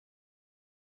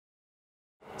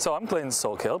So I'm Glenn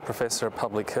Salkeld, Professor of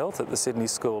Public Health at the Sydney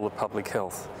School of Public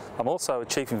Health. I'm also a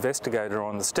Chief Investigator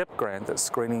on the STEP grant, that's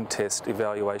Screening Test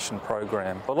Evaluation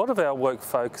Program. A lot of our work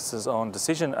focuses on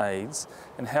decision aids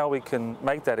and how we can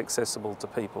make that accessible to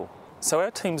people. So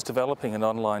our team's developing an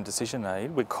online decision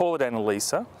aid. We call it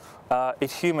Annalisa.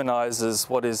 It humanises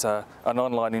what is an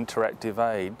online interactive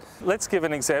aid. Let's give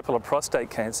an example of prostate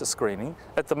cancer screening.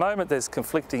 At the moment there's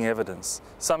conflicting evidence.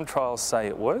 Some trials say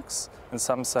it works and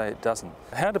some say it doesn't.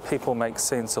 How do people make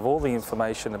sense of all the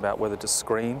information about whether to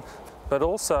screen, but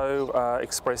also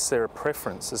express their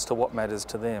preference as to what matters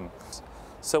to them?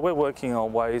 So we're working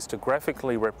on ways to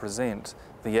graphically represent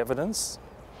the evidence,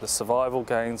 the survival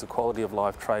gains, the quality of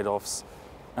life trade-offs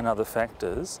and other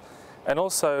factors, and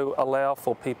also allow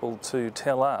for people to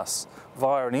tell us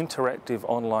via an interactive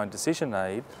online decision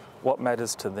aid what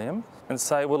matters to them and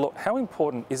say, well look, how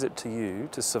important is it to you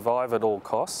to survive at all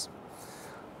costs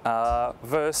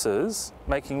versus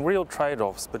making real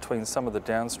trade-offs between some of the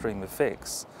downstream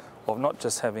effects of not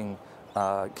just having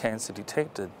cancer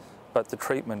detected but the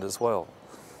treatment as well.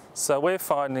 So we're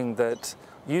finding that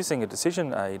using a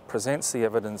decision aid presents the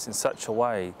evidence in such a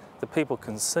way that people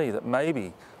can see that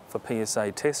maybe for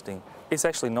PSA testing it's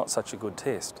actually not such a good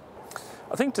test.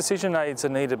 I think decision aids are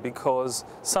needed because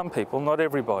some people, not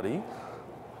everybody,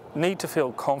 need to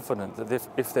feel confident that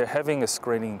if they're having a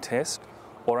screening test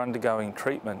or undergoing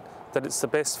treatment, that it's the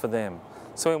best for them.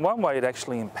 So in one way it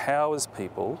actually empowers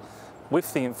people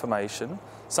with the information,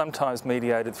 sometimes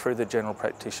mediated through the general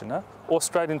practitioner or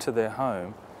straight into their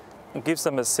home. It gives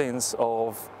them a sense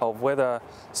of whether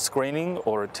screening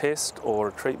or a test or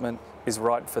a treatment is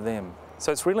right for them.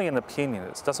 So it's really an opinion.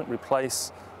 It doesn't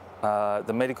replace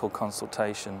the medical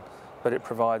consultation, but it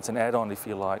provides an add-on, if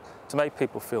you like, to make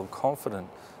people feel confident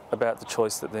about the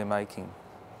choice that they're making.